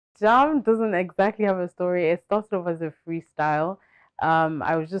Jam doesn't exactly have a story. It started off as a freestyle.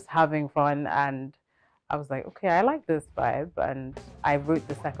 I was just having fun and I was like, okay, I like this vibe. And I wrote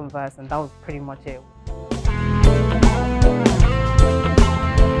the second verse, and that was pretty much it.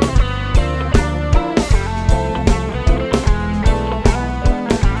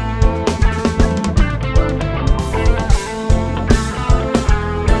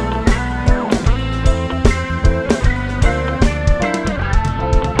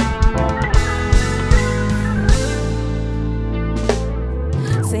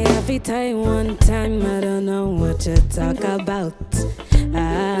 Every time, one time, I don't know what you talk about.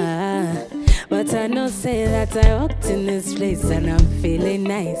 But I know, say that I walked in this place and I'm feeling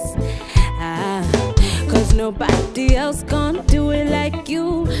nice. Cause nobody else gon' do it like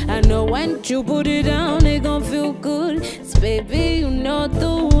you. I know when you put it down, it gon' feel good. So baby, you know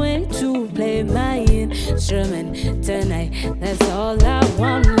the way to play my instrument tonight. That's all I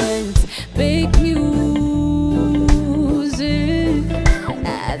want. Let's make music.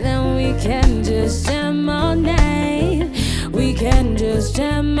 Then we can just jam all night. We can just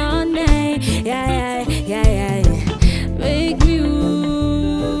jam all night. Yeah, yeah, yeah, yeah. Make music.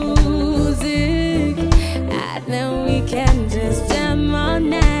 Then we can just jam all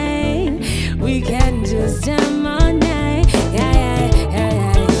night. We can just jam all night. Yeah, yeah, yeah,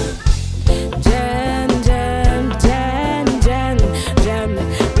 yeah. Jam, jam, jam, jam, jam.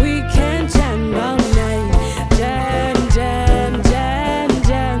 We can jam all night. Jam, jam,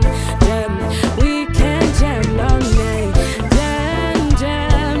 jam. We can jam all night. Jam,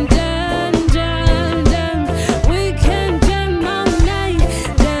 jam, jam, jam, jam. We can jam all night.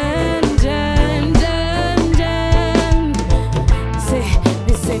 Jam, jam, jam, jam.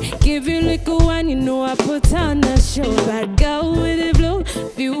 Say, give you liquor wine, you know I put on a show. Bad girl with the flow,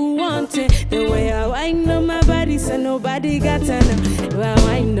 if you want it. The way I wind up my body, so nobody got to know. The way I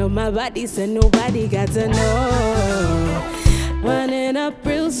wind up my body, so nobody got to know. Running up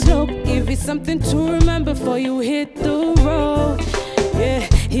real slow, give you something to remember before you hit the road. Yeah,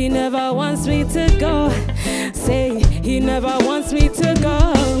 he never wants me to go. Say, he never wants me to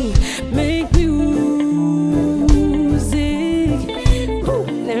go. Make music. Woo.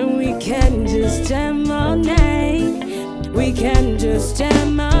 Then we can just jam all night. We can just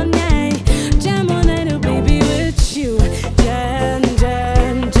jam all night. Jam all night, oh baby, with you. Jam,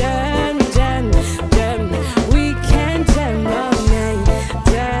 jam, jam, jam, jam. We can jam all night.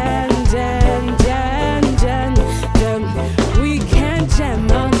 Jam, jam, jam, jam, jam. We can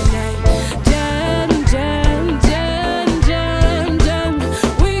jam all night. Jam, jam, jam, jam, jam.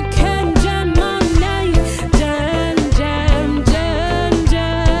 We can jam all night. Jam, jam, jam,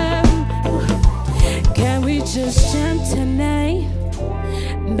 jam. Can we just jam tonight?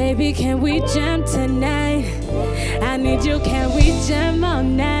 Baby, can we jam tonight? I need you, can we jam all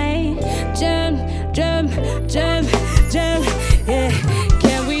night? Jam, jam, jam, jam, yeah.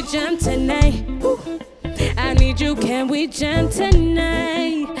 Can we jam tonight? Woo. I need you, can we jam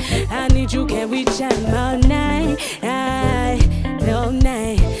tonight? I need you, can we jam all night? All night, all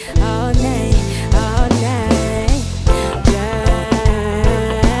night, all night.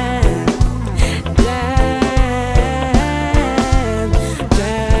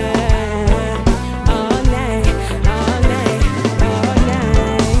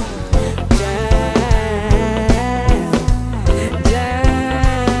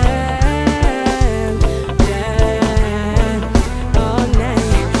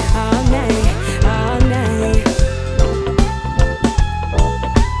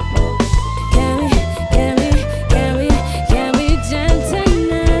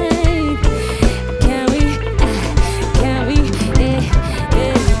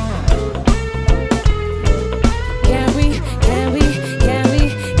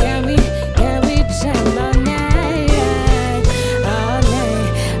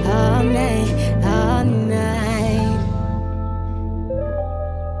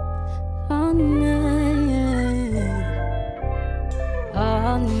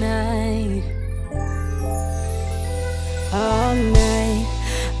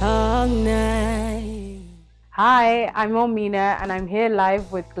 Hi, I'm Elmina and I'm here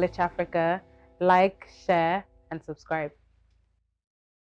live with Glitch Africa. Like, share, and subscribe.